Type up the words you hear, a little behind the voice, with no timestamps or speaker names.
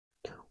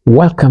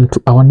Welcome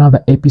to our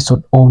another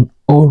episode on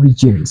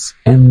origins,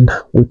 and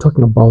we're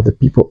talking about the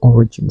people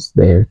origins,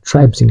 the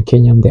tribes in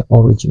Kenya and their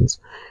origins.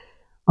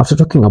 After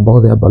talking about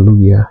the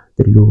Abaluya,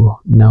 the Luo,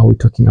 now we're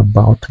talking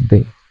about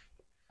the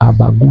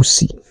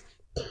Abagusii.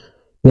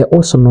 They're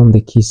also known the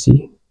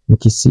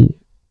Kisii,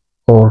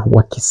 or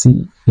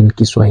Wakisii in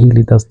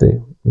Kiswahili. That's the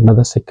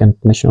another second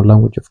national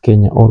language of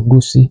Kenya, or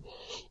Gusii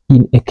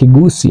in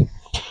Ekigusii.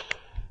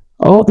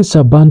 All these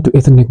are Bantu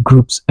ethnic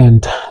groups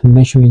and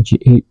national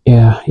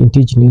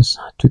indigenous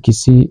to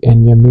Kisii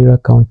and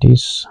Nyamira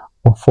counties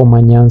of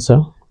former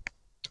Nyanza,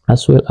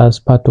 as well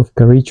as part of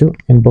Kericho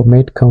and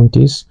Bomet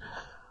counties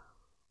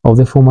of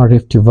the former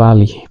Rift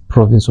Valley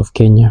province of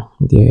Kenya.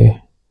 The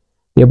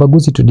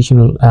Abagusii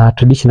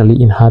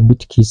traditionally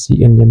inhabit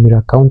Kisii and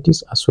Nyamira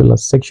counties, as well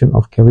as section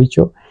of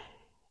Kericho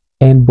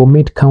and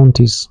Bomet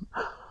counties,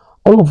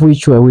 all of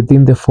which were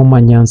within the former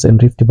Nyanza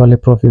and Rift Valley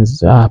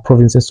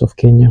provinces of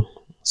Kenya.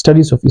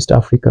 Studies of East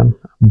African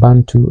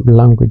Bantu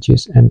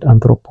languages and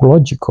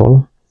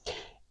anthropological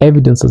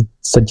evidence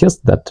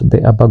suggest that the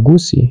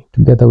Abagusii,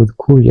 together with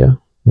Kuria,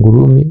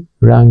 Ngurumi,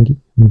 Rangi,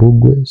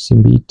 Mbugwe,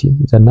 Simbiti,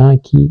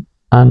 Zanaki,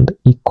 and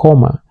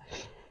Ikoma,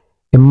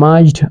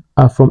 emerged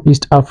from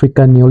East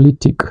African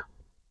Neolithic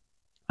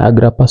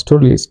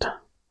agri-pastoralists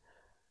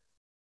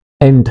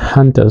and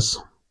hunters,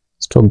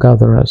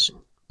 straw-gatherers.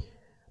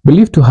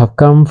 Believed to have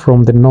come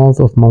from the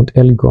north of Mount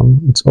Elgon,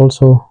 it's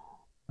also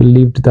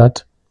believed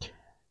that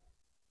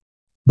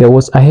there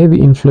was a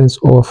heavy influence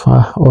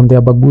on the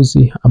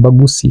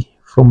Abagusii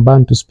from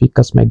Bantu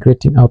speakers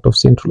migrating out of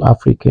Central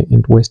Africa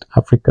and West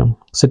Africa.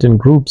 Certain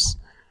groups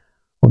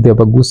of the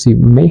Abagusii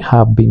may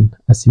have been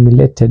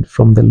assimilated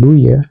from the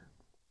Luya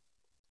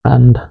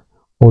and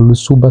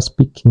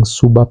Olusuba-speaking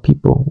Suba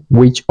people,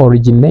 which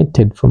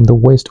originated from the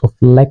west of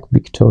Lake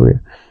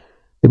Victoria.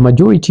 The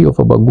majority of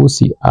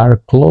Abagusii are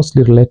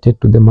closely related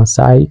to the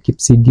Maasai,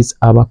 Kipsigis,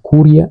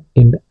 Abakuria,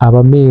 and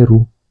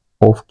Abameru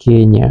of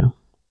Kenya.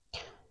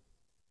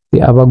 The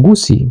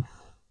Abagusii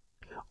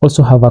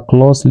also have a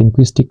close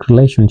linguistic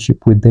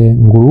relationship with the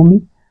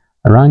Ngurumi,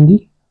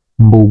 Rangi,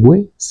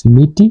 Mbugwe,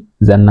 Simiti,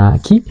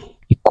 Zanaki,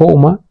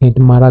 Ikoma, and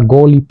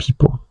Maragoli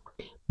people.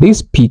 They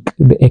speak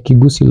the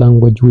Ekigusii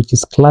language, which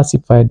is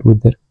classified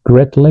with the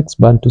Great Lakes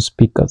Bantu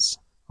speakers,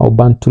 or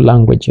Bantu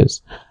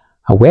languages.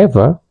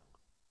 However,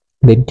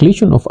 the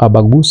inclusion of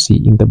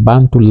Abagusii in the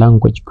Bantu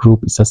language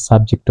group is a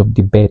subject of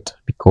debate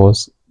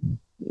because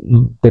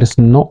there is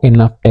not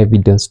enough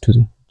evidence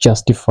to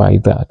justify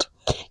that,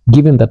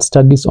 given that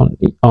studies on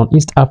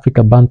East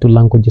Africa Bantu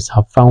languages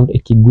have found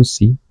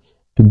Ekigusii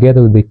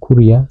together with the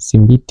Kuria,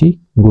 Simbiti,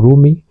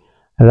 Ngurumi,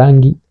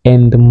 Rangi,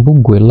 and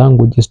Mbugwe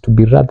languages to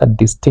be rather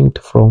distinct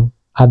from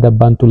other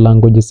Bantu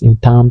languages in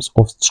terms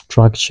of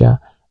structure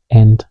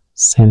and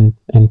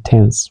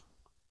tense.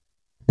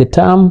 The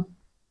term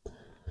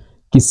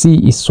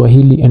Kisii is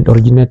Swahili and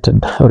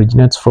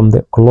originates from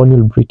the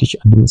colonial British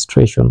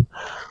administration,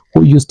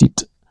 who used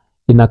it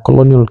in a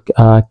colonial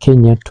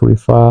Kenya to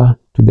refer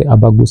to the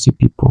Abagusii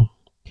people,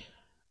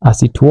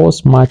 as it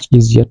was much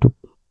easier to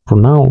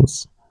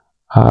pronounce.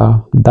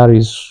 That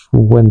is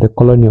when the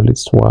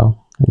colonialists were,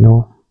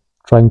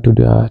 trying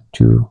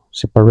to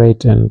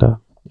separate and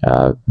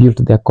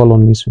build their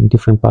colonies in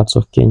different parts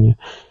of Kenya.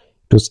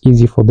 It was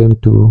easy for them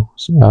to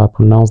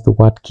pronounce the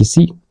word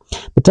Kisii.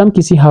 The term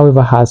Kisii,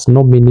 however, has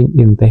no meaning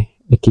in the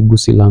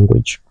Ekigusii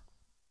language.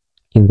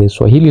 In the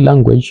Swahili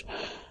language,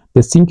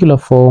 the singular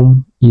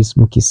form is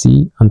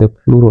Mkisii and the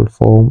plural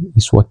form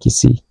is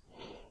Wakisii.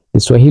 The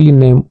Swahili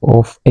name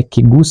of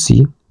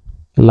Ekigusii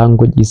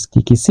language is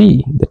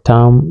Kikisii. The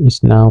term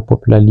is now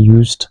popularly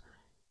used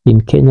in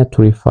Kenya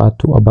to refer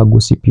to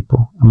Abagusii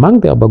people.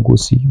 Among the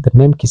Abagusii, the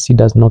name Kisii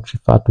does not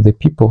refer to the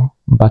people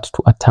but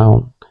to a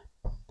town.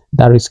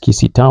 That is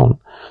Kisii town,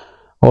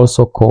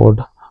 also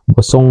called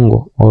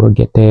Bosongo or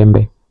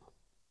Getembe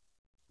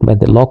by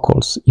the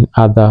locals in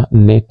other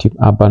native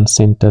urban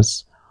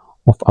centers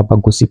of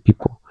Abagusii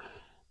people.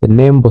 The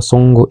name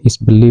Bosongo is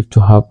believed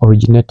to have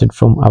originated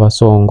from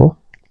Abasongo,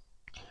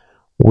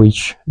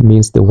 which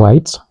means the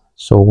whites.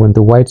 So when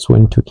the whites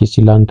went to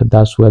Kisii land,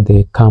 that's where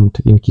they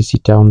camped in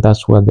Kisii town.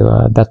 That's where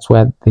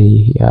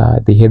they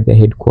had their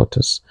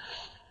headquarters.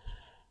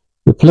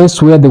 The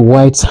place where the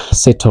whites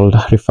settled,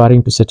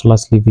 referring to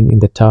settlers living in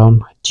the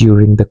town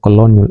during the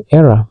colonial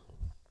era.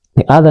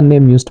 The other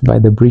name used by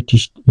the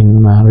British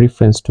in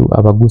reference to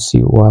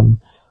Abagusii was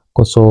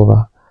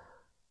Kosovo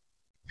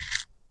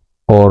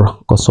or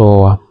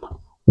Kosowa,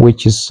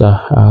 which is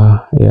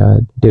a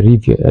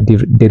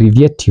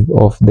derivative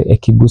of the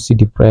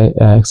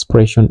Ekigusii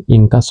expression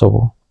in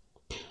Kosovo,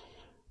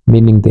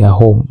 meaning their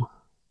home.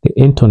 The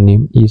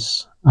antonym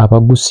is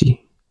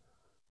Abagusii,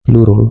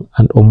 plural,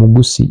 and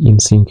Omugusii in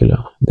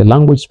singular. The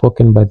language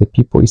spoken by the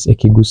people is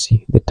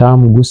Ekigusii. The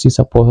term Gusii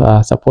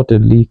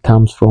supportedly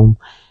comes from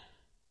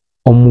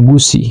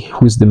Omugusii,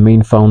 who is the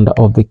main founder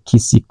of the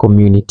Kisii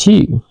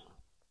community.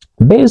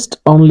 Based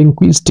on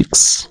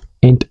linguistics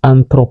and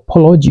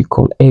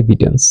anthropological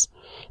evidence,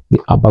 the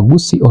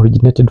Abagusii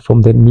originated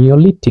from the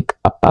Neolithic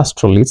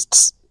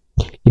pastoralists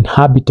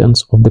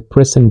inhabitants of the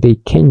present-day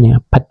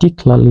Kenya,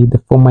 particularly the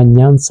former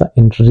Nyanza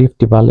and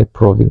Rift Valley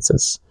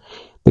provinces.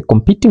 The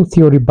competing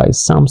theory by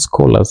some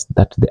scholars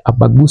that the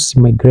Abagusii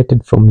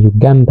migrated from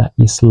Uganda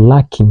is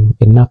lacking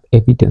enough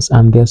evidence,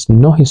 and there's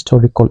no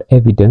historical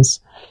evidence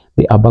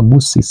the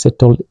Abagusii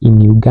settled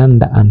in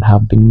Uganda and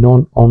have been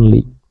known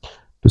only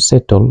to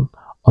settle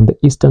on the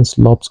eastern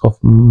slopes of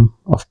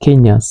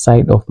Kenya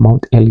side of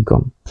Mount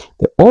Elgon.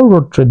 The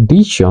oral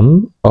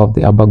tradition of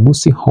the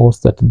Abagusii holds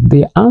that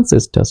their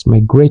ancestors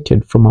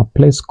migrated from a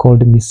place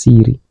called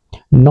Misiri,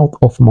 north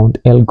of Mount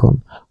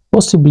Elgon,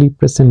 possibly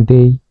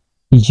present-day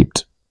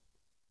Egypt.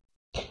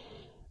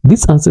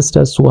 These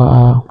ancestors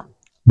were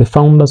the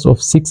founders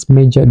of 6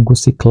 major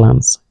Gusii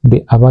clans: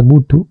 the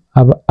Abagutu,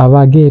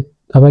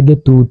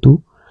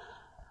 Abagetutu,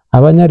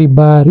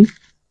 Abanyaribari,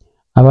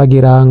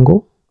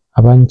 Abagirango,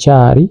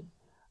 Abanchari,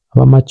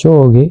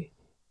 Abamachoge,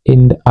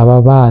 and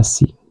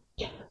Ababasi.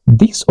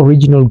 This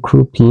original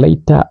group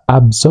later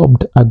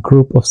absorbed a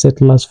group of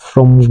settlers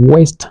from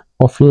west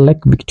of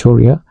Lake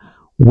Victoria,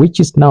 which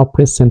is now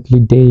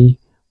presently-day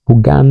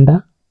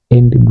Buganda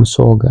and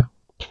Busoga.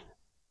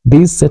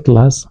 These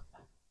settlers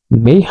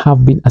may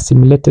have been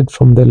assimilated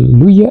from the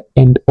Luya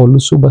and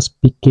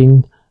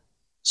Olusuba-speaking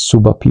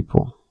Suba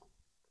people.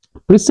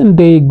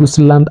 Present-day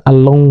Gusii land,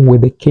 along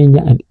with the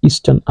Kenya and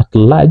Eastern at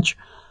large,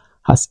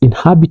 has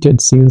inhabited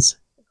since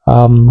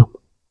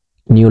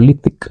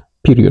Neolithic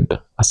period.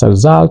 As a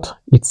result,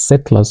 its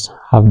settlers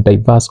have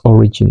diverse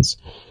origins.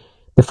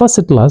 The first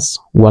settlers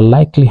were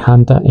likely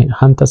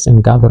hunters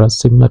and gatherers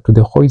similar to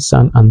the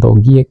Khoisan and the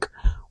Ogiek,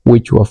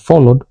 which were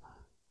followed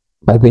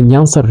by the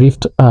Nyanza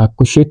Rift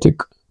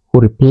Cushitic, who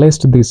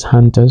replaced these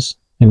hunters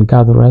and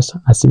gatherers,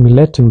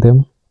 assimilating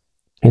them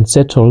and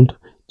settled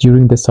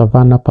during the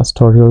Savannah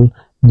pastoral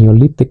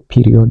Neolithic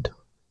period.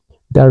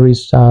 There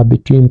is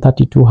between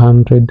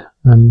 3200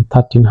 and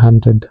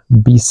 1300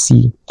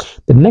 BC.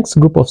 The next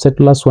group of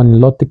settlers were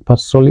Nilotic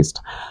pastoralists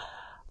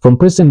from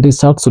present-day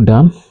South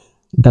Sudan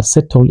that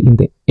settled in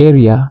the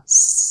area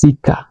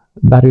Sika,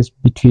 that is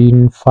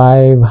between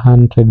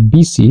 500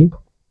 BC.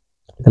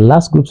 The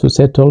last groups to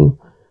settle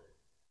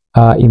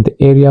in the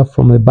area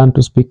from the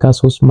Bantu speakers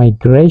whose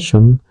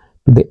migration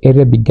to the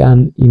area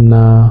began in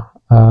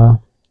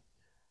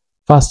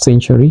 1st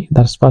century,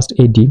 that's 1st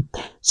AD.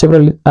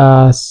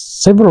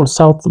 Several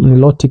South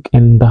Nilotic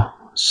and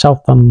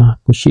Southern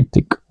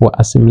Cushitic were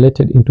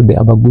assimilated into the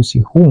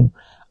Abagusii, whom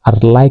are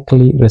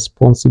likely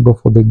responsible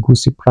for the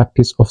Gusii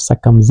practice of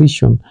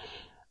circumcision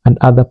and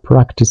other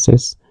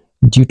practices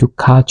due to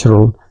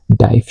cultural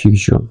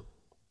diffusion.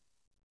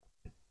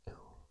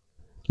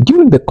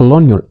 During the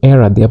colonial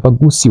era, the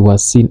Abagusii were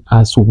seen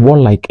as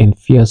warlike and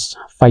fierce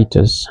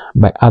fighters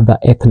by other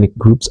ethnic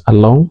groups,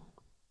 along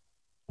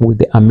with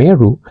the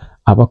Ameru,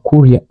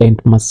 Abakuria, and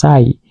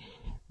Masai.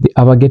 The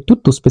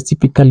Abagetutu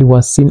specifically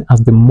was seen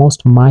as the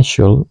most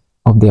martial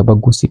of the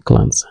Abagusii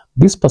clans.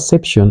 This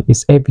perception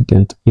is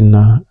evident in,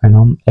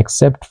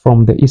 except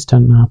from the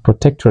Eastern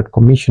Protectorate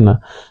Commissioner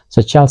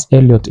Sir Charles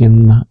Elliot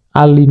in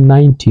early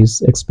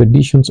 90s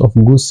expeditions of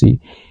Gusii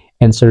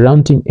and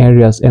surrounding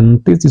areas,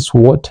 and this is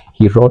what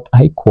he wrote,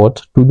 I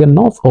quote, "To the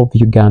north of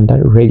Uganda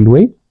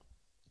Railway,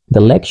 the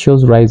lake shore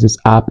rises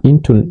up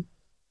into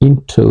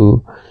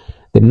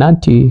the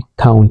Nanti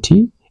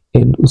County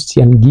and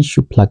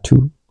Uasin-Gishu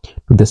Plateau.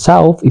 To the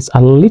south is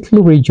a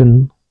little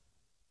region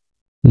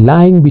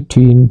lying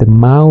between the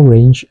Mau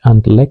Range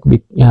and Lake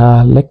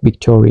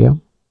Victoria,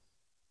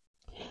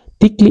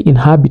 thickly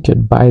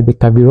inhabited by the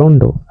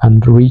Kavirondo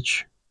and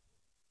rich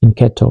in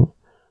cattle.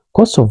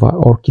 Kosovo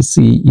or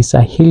Kisii is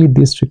a hilly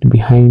district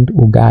behind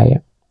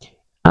Ugaya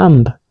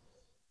and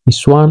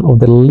is one of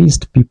the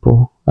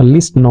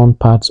least known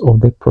parts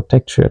of the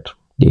protectorate.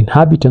 The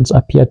inhabitants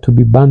appear to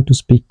be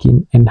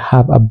Bantu-speaking and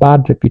have a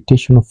bad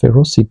reputation of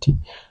ferocity,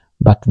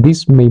 but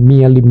this may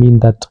merely mean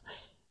that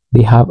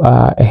they have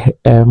a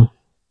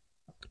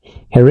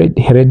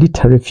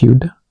hereditary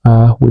feud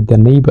with their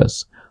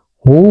neighbors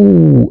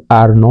who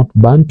are not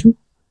Bantu,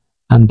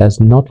 and does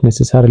not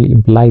necessarily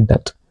imply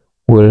that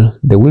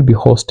they will be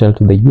hostile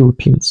to the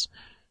Europeans.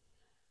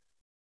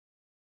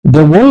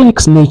 The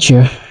warlike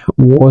nature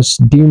was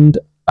deemed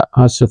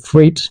as a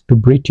threat to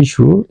British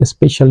rule,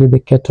 especially the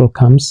cattle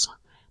camps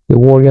the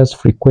warriors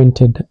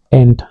frequented,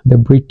 and the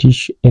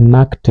British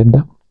enacted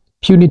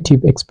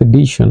punitive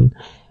expedition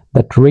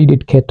that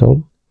raided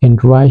cattle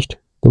and rushed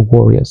the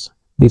warriors.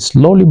 This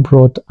slowly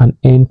brought an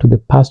end to the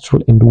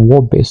pastoral and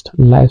war-based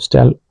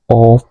lifestyle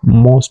of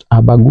most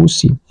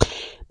Abagusii.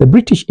 The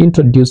British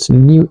introduced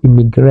new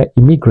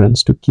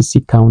immigrants to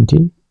Kisii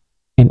County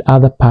and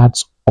other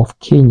parts of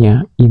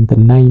Kenya in the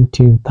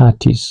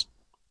 1930s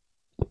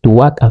to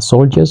work as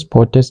soldiers,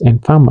 porters,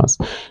 and farmers.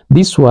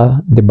 These were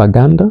the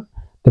Baganda,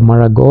 the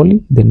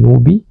Maragoli, the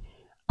Nubi,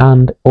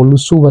 and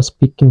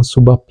Olusuba-speaking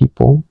Suba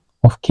people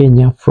of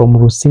Kenya from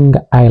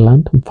Rusinga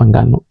Island,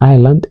 Mfangano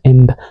Island,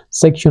 and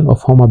section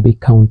of Homa Bay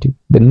County.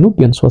 The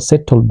Nubians were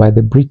settled by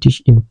the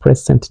British in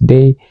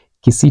present-day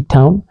Kisii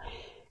town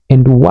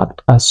and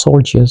worked as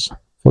soldiers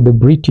for the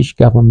British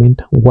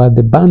government, while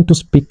the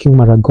Bantu-speaking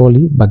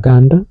Maragoli,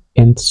 Baganda,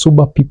 and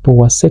Suba people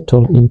were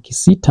settled in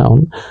Kisii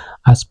town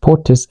as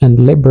porters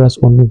and laborers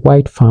on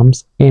white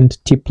farms and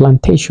tea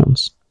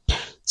plantations.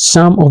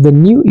 Some of the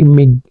new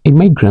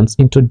immigrants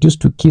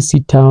introduced to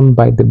Kisii town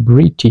by the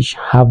British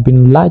have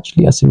been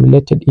largely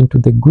assimilated into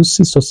the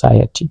Gusii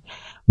society,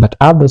 but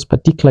others,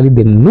 particularly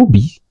the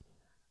Nubi,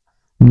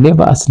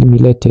 never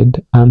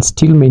assimilated and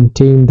still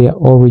maintain their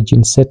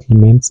origin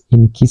settlements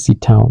in Kisii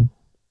town.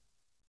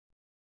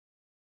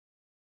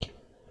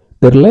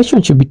 The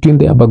relationship between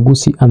the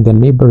Abagusii and their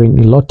neighboring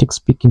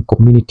Nilotic-speaking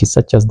communities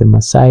such as the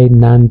Maasai,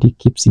 Nandi,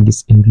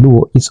 Kipsigis, and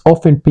Luo is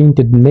often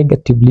painted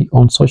negatively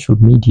on social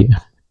media.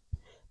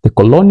 The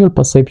colonial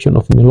perception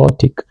of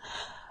Nilotic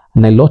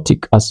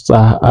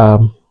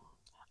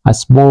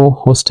as more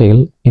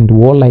hostile and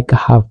warlike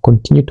have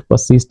continued to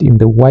persist in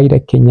the wider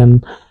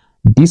Kenyan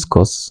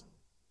discourse,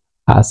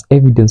 as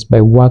evidenced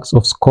by works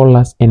of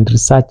scholars and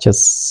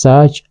researchers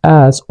such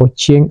as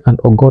Ochieng and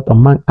Ogot,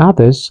 among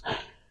others.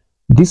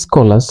 These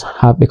scholars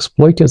have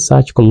exploited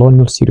such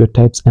colonial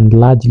stereotypes and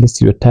largely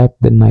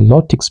stereotyped the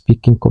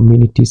Nilotic-speaking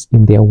communities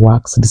in their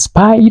works.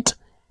 Despite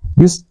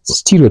these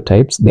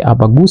stereotypes, the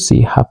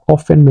Abagusii have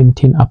often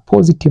maintained a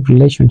positive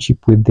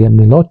relationship with their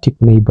Nilotic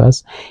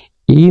neighbors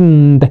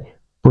in the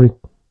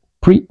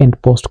pre- and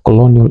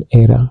post-colonial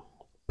era.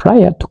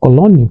 Prior to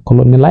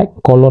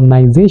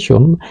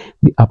colonization,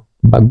 the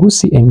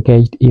Abagusii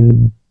engaged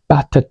in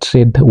barter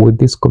trade with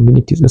these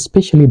communities,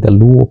 especially the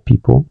Luo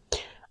people,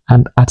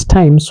 and at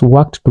times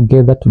worked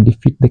together to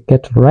defeat the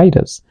cattle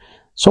riders.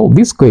 So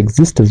this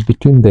coexistence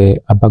between the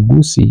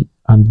Abagusii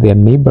and their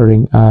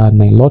neighboring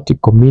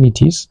Nilotic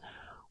communities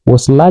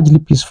was largely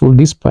peaceful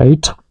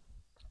despite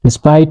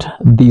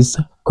these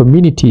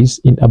communities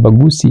in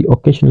Abagusii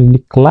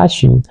occasionally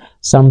clashing,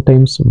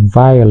 sometimes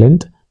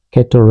violent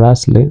cattle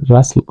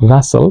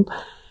rustle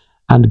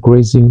and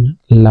grazing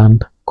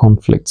land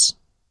conflicts.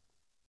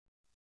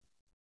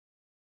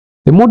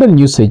 The modern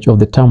usage of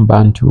the term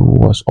Bantu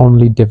was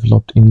only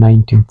developed in the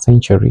 19th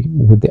century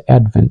with the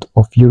advent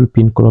of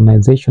European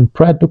colonization.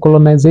 Prior to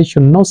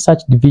colonization, no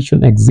such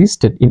division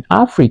existed in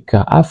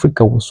Africa.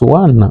 Africa was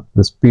one,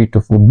 the spirit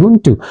of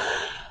Ubuntu.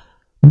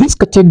 These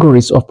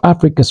categories of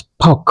Africa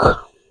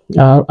spoke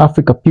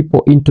Africa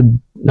people into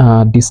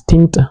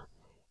distinct,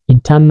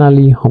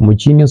 internally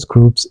homogeneous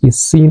groups is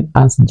seen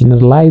as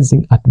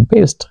generalizing at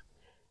best,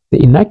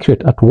 the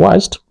inaccurate at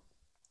worst.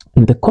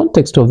 In the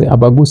context of the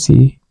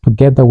Abagusii,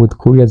 together with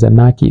Kuria,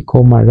 Zanaki,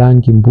 Ikoma,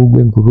 Rangi,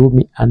 Mbugwe,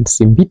 Ngurumi, and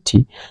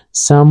Simbiti,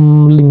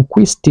 some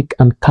linguistic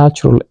and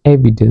cultural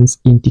evidence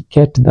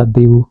indicate that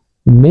they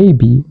may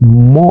be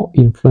more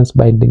influenced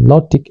by the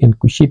Nilotic and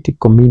Cushitic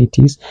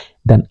communities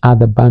than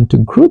other Bantu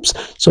groups.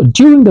 So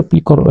during the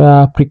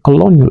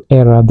pre-colonial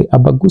era, the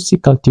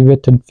Abagusii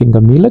cultivated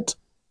finger millet,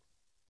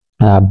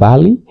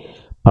 barley,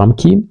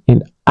 pumpkin,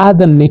 and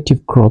other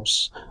native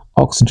crops.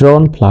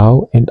 Ox-drawn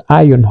plow and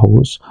iron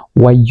hoes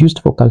were used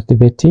for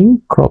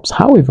cultivating crops.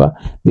 However,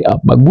 the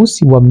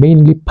Abagusii were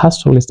mainly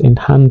pastoralists and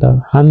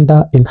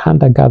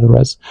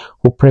hunter-gatherers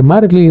who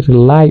primarily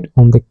relied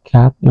on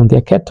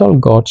their cattle,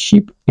 goat,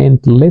 sheep, and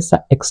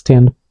lesser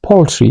extent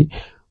poultry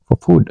for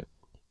food.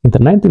 In the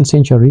 19th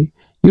century,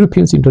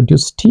 Europeans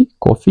introduced tea,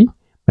 coffee,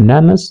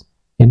 bananas,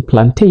 and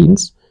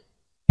plantains,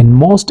 and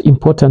most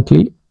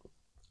importantly,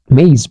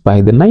 maize. By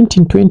the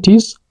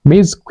 1920s,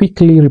 maize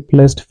quickly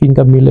replaced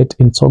finger millet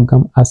and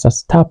sorghum as a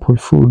staple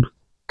food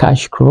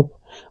cash crop.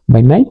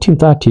 By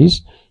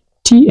 1930s,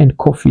 tea and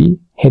coffee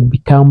had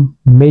become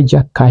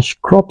major cash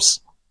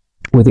crops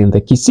within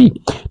the Kisii.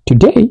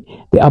 Today,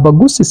 the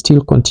Abagusii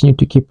still continue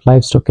to keep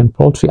livestock and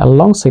poultry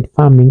alongside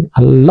farming,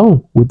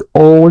 along with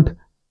old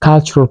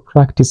cultural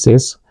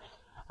practices.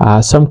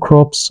 Some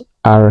crops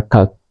are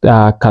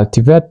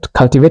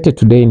cultivated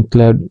today,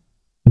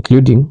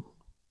 including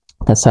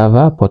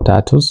cassava,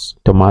 potatoes,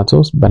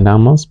 tomatoes,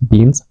 bananas,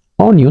 beans,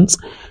 onions,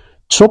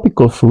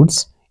 tropical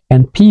fruits,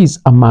 and peas,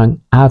 among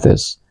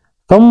others.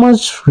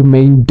 Farmers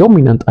remain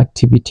dominant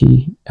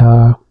activity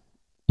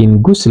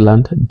in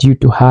Gusiland due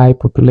to high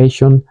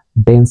population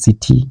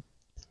density.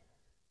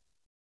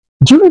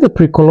 During the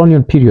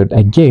pre-colonial period,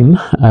 again,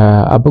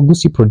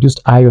 Abagusii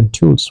produced iron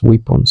tools,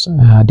 weapons,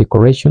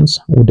 decorations,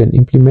 wooden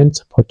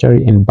implements,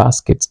 pottery, and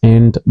baskets.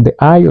 And the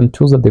iron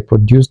tools that they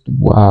produced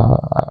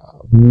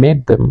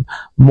made them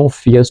more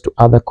fierce to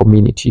other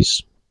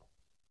communities.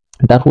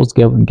 That was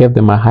gave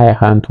them a higher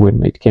hand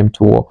when it came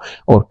to war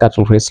or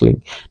cattle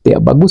wrestling. The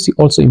Abagusii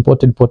also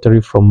imported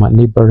pottery from a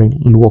neighboring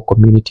Luo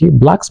community,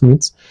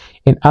 blacksmiths,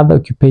 and other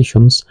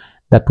occupations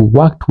that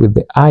worked with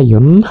the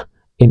iron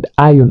and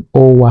iron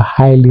ore were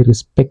highly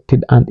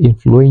respected and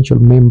influential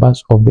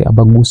members of the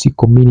Abagusii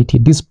community,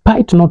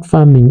 despite not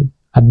forming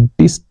a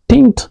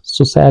distinct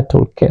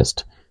societal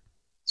caste.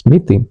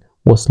 Smithing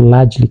was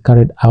largely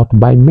carried out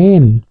by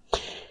men.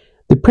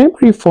 The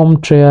primary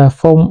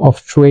form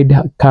of trade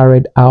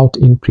carried out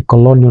in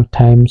pre-colonial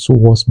times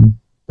was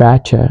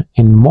barter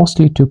and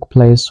mostly took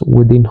place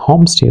within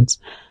homesteads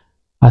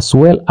as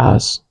well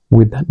as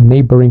with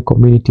neighboring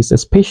communities,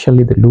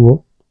 especially the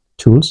Luo.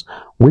 Tools,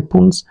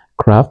 weapons,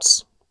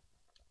 crafts,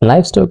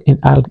 Livestock and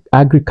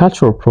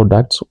agricultural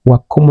products were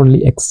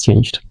commonly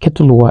exchanged.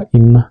 Cattle were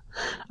in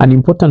an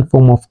important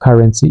form of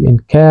currency,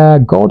 and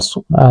goats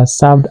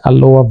served a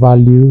lower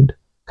valued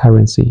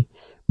currency.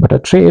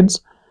 But trades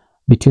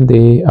between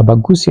the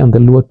Abagusii and the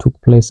Luo took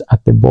place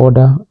at the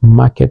border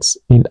markets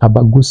and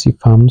Abagusii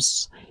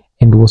farms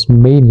and was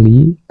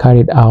mainly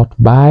carried out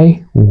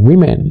by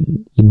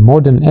women. In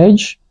modern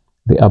age,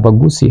 the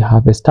Abagusii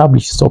have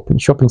established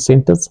shopping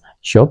centers,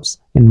 shops,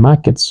 and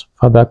markets,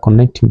 further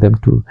connecting them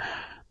to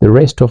the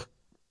rest of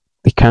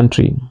the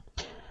country,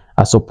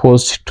 as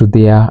opposed to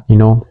their,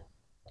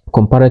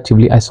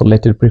 comparatively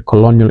isolated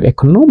pre-colonial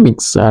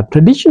economics.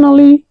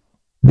 Traditionally,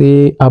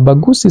 the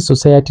Abagusii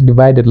society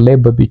divided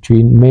labor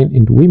between men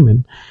and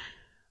women.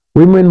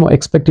 Women were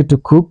expected to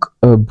cook,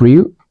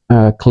 brew,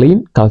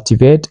 clean,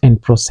 cultivate, and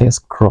process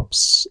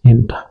crops,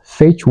 and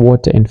fetch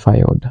water and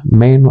firewood.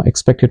 Men were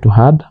expected to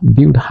herd,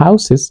 build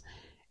houses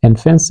and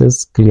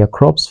fences, clear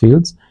crops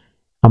fields,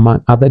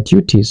 among other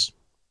duties.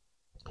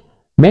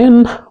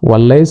 Men were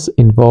less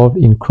involved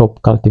in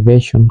crop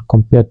cultivation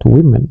compared to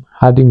women.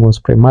 Herding was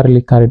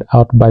primarily carried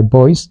out by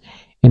boys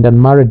and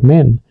unmarried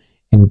men,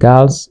 and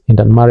girls and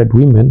unmarried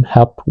women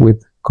helped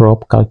with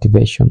crop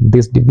cultivation.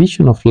 This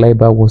division of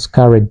labor was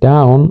carried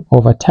down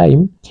over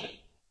time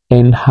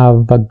and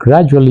have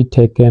gradually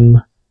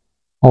taken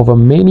over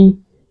many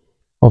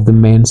of the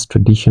men's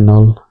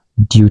traditional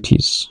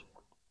duties.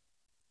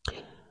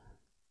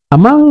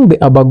 Among the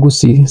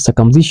Abagusii,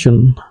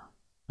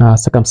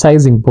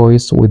 circumcising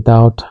boys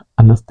without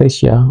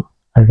anesthesia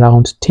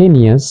around 10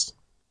 years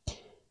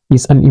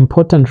is an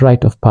important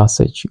rite of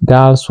passage.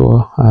 Girls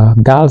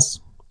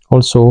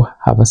also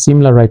have a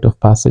similar rite of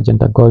passage,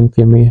 undergoing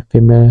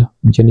female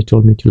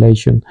genital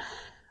mutilation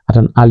at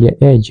an earlier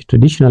age.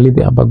 Traditionally,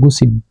 the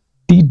Abagusii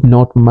did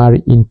not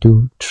marry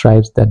into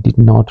tribes that did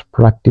not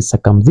practice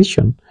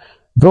circumcision.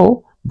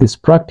 Though this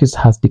practice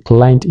has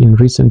declined in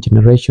recent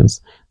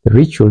generations, the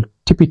ritual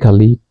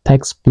typically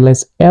takes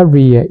place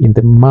every year in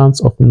the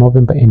months of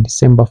November and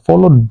December,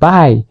 followed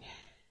by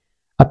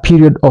a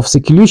period of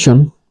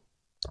seclusion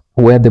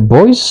where the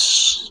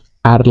boys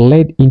are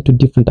led into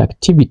different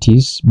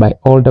activities by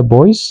older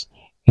boys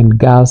and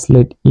girls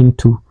led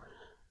into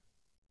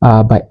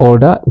by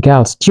older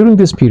girls. During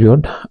this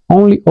period,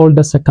 only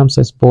older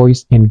circumcised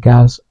boys and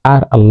girls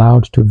are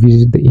allowed to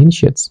visit the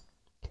initiates.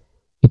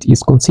 It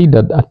is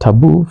considered a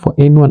taboo for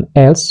anyone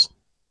else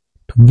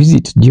to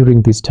visit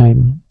during this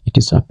time. It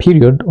is a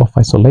period of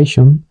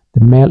isolation.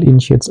 The male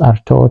initiates are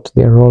taught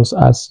their roles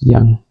as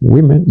young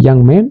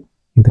men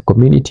in the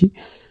community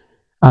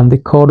and the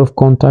code of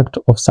conduct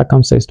of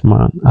circumcised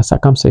man. A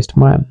circumcised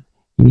man.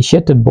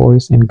 Initiated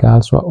boys and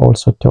girls were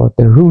also taught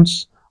the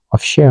rules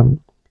of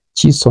shame,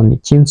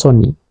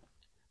 chinsoni,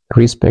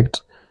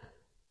 respect,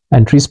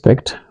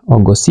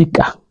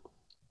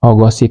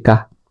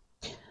 ogosika.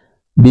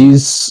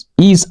 This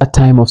is a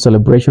time of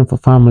celebration for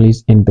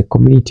families and the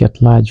community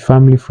at large.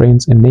 Family,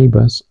 friends, and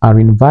neighbors are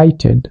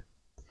invited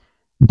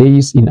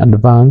days in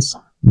advance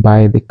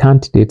by the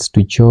candidates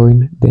to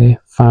join the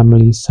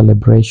family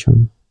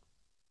celebration.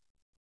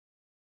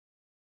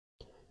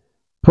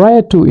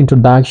 Prior to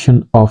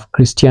introduction of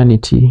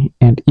Christianity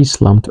and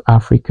Islam to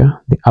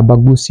Africa, the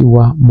Abagusii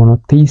were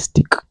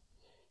monotheistic,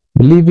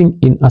 believing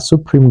in a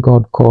supreme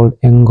god called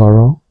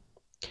Engoro.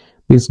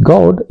 This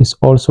god is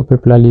also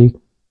popularly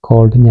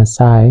called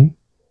Nyasai,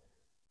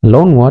 a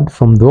loanword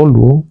from the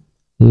Luo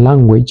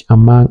language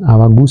among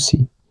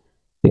Abagusii.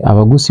 The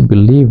Abagusii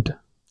believed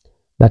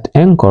that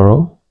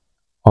Engoro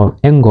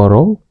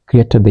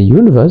created the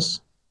universe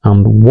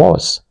and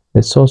was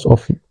the source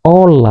of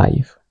all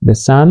life. The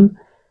sun,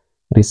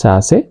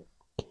 Risase,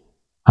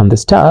 and the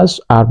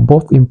stars are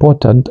both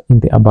important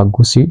in the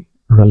Abagusii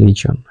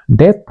religion.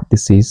 Death,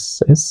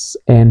 diseases,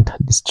 and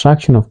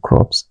destruction of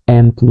crops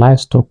and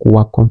livestock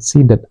were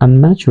considered a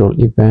natural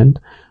event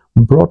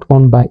brought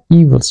on by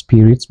evil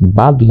spirits,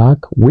 bad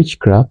luck,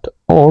 witchcraft,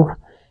 or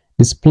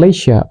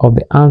displeasure of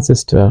the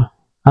ancestor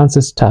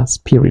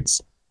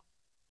spirits.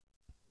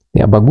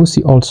 The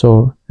Abagusii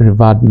also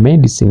revered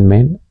medicine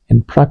men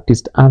and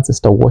practiced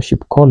ancestor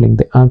worship, calling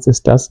the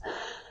ancestors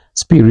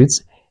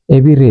spirits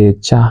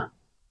Ebirecha.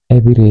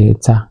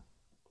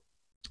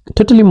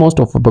 Totally, most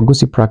of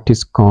Abagusii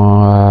practice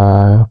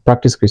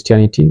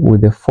Christianity,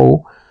 with the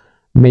four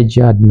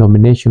major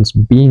denominations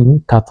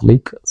being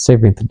Catholic,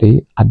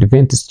 Seventh-day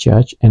Adventist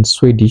Church, and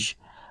Swedish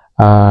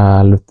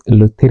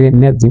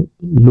Lutheranism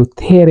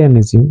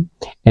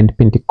and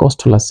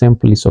Pentecostal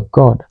Assemblies of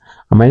God.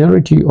 A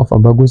minority of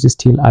Abagusii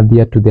still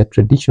adhere to their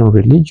traditional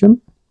religion,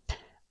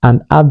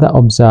 and others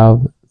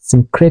observe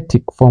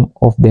syncretic form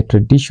of their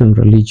traditional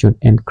religion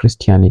and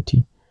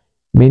Christianity.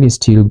 Many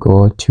still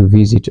go to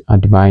visit a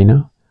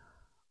diviner,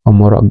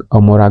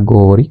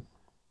 Omoragori,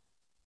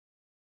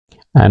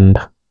 and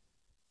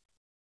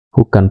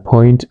who can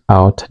point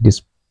out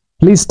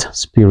displeased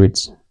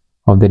spirits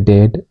of the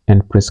dead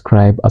and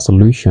prescribe a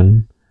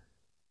solution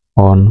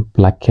on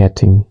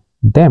placating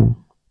them.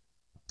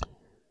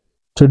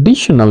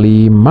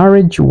 Traditionally,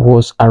 marriage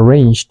was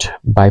arranged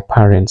by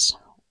parents,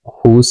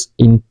 whose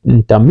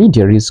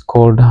intermediaries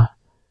called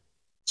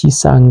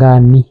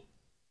Chisangani,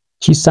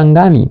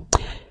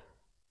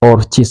 or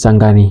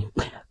Chisangani.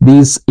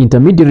 These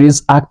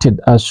intermediaries acted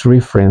as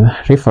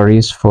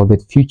referees for the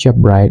future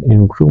bride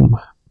and groom.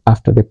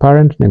 After the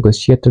parent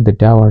negotiated the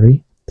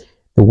dowry,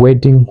 the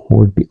wedding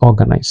would be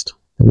organized.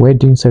 The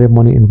wedding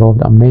ceremony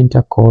involved a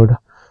mentor called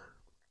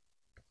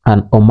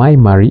an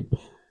Omoimari,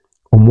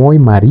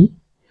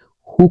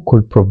 who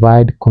could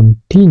provide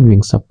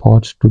continuing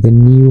support to the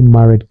new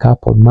married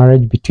couple.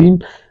 Marriage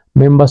between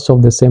members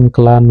of the same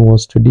clan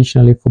was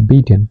traditionally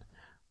forbidden.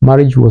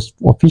 Marriage was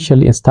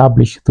officially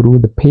established through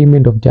the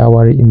payment of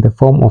dowry in the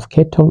form of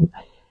cattle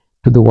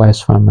to the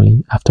wife's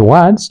family.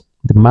 Afterwards,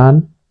 the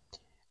man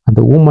and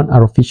the woman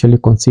are officially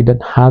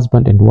considered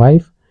husband and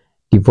wife.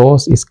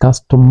 Divorce is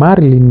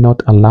customarily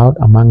not allowed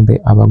among the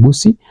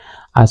Abagusii,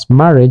 as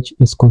marriage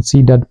is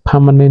considered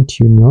permanent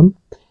union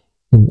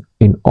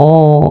in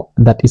all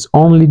that is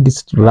only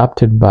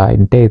disrupted by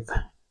death.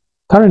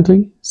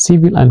 Currently,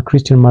 civil and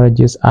Christian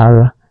marriages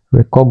are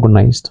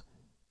recognized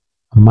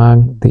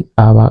among the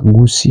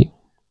Abagusii.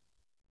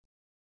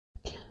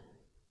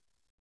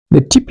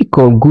 The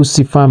typical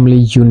Gusii family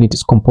unit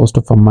is composed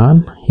of a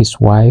man, his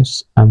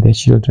wives, and their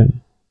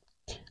children,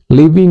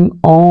 living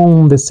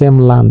on the same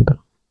land.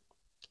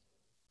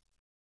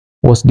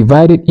 Was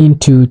divided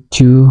into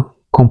two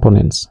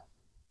components: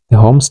 the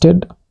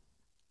homestead,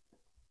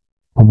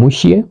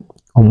 Omuchie,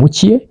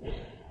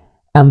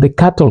 and the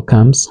cattle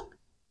camps,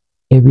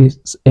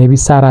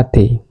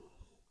 Ebisarate.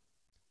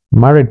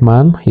 Married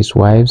man, his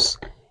wives,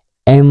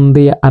 and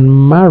their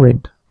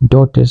unmarried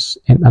daughters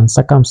and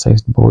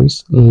uncircumcised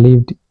boys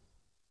lived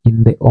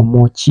in the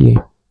Omochie.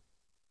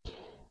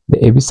 The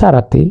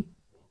Ebisarate,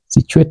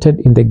 situated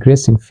in the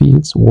grazing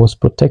fields, was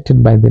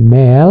protected by the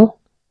male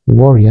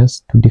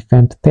warriors to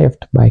defend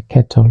theft by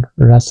cattle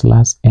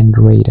rustlers and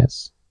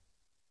raiders.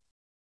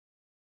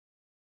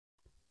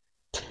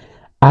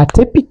 A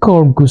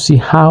typical Gusii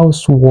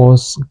house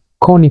was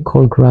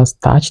conical grass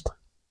thatched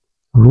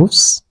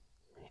roofs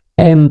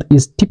and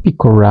is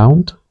typical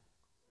round,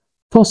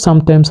 though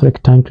sometimes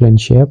rectangular in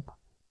shape.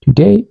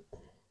 Today,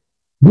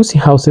 Gusii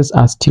houses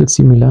are still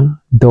similar,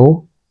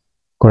 though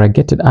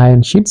corrugated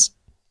iron sheets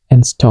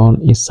and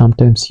stone is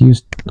sometimes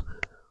used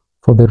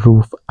for the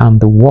roof and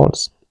the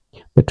walls.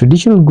 The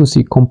traditional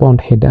Gusii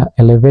compound had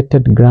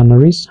elevated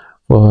granaries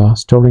for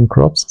storing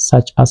crops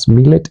such as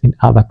millet and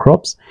other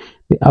crops.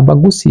 The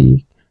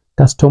Abagusii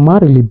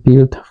customarily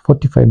built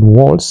fortified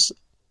walls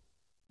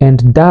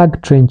and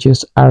dug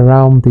trenches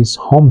around these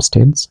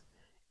homesteads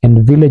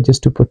and villages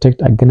to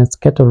protect against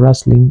cattle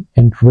rustling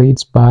and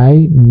raids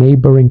by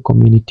neighboring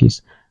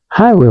communities.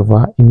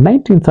 However, in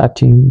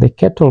 1913, the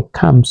cattle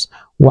camps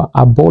were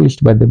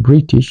abolished by the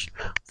British,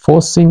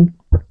 forcing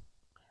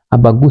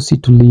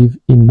Abagusii to live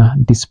in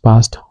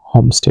dispersed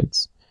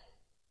homesteads.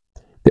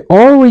 The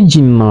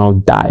original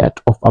diet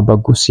of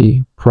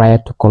Abagusii prior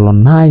to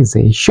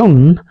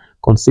colonization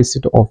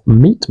consisted of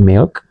meat,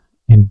 milk,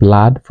 and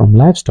blood from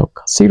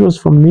livestock, cereals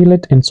from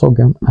millet and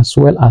sorghum, as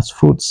well as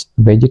fruits,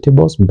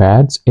 vegetables,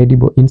 birds,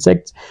 edible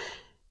insects,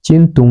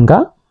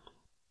 chintunga,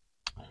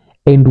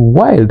 and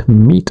wild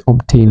meat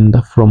obtained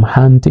from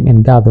hunting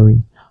and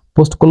gathering.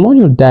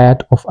 Post-colonial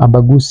diet of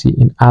Abagusii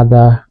and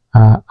other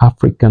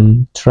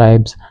African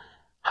tribes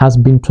has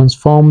been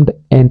transformed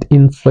and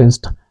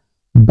influenced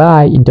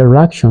by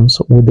interactions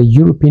with the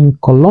European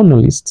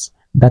colonialists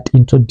that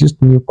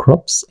introduced new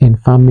crops and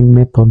farming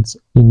methods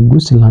in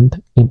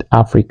Gusiland and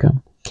Africa.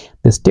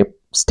 The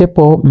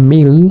staple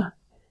meal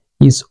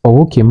is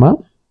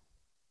owokema,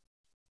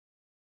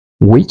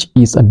 which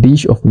is a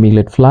dish of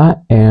millet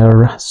flour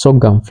or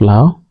sorghum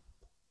flour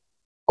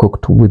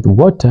cooked with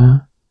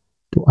water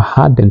to a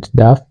hardened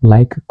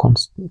dough-like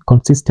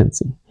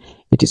consistency.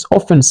 It is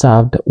often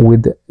served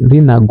with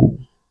rinagu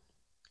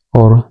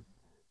or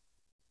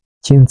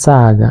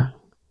chinsaga,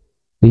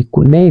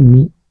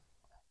 likuneni,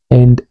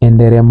 and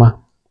enderema.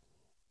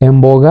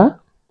 Emboga,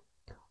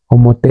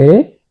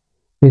 omotere,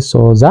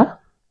 risoza,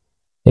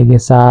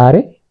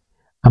 egesare,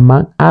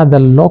 among other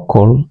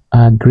local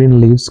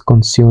green leaves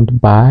consumed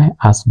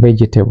as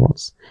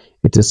vegetables.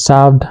 It is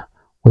served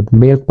with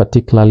milk,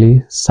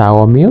 particularly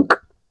sour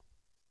milk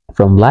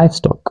from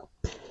livestock.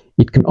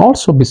 It can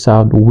also be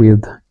served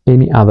with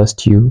any other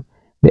stew.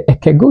 The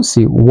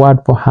Ekegusii word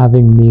for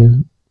having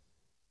meal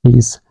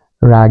is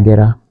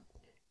ragera.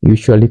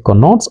 Usually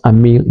connotes a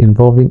meal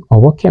involving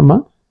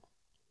owokema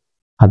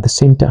at the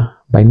center.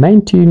 By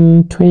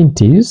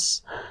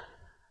 1920s,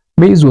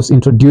 maize was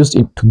introduced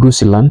into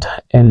Gusiland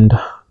and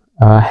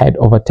had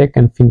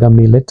overtaken finger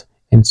millet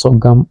and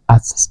sorghum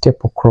as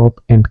staple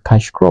crop and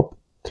cash crop.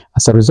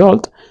 As a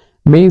result,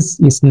 maize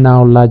is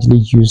now largely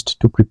used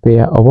to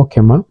prepare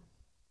owokema,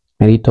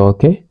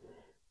 ritoke,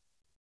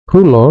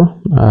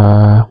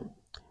 prulor,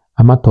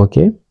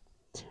 amatoke.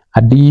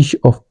 A dish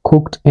of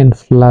cooked and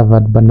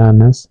flavored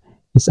bananas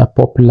is a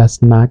popular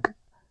snack,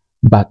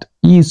 but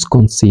is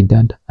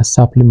considered a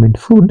supplement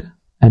food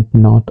and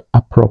not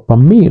a proper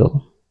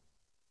meal.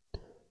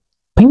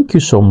 Thank you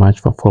so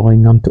much for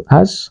following on to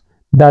us.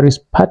 That is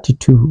part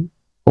 2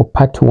 or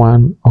part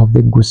 1 of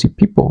the Gusii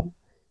people.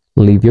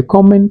 Leave your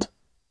comment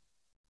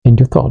and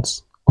your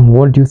thoughts on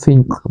what do you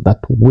think that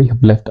we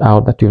have left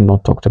out that we have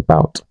not talked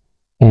about,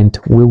 and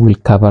we will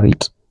cover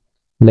it.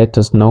 Let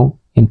us know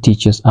and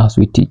teach us as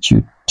we teach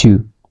you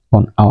too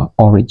on our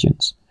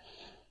origins.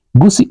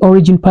 Gusii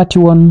origin part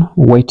 1,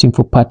 waiting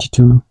for part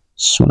 2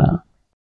 sooner.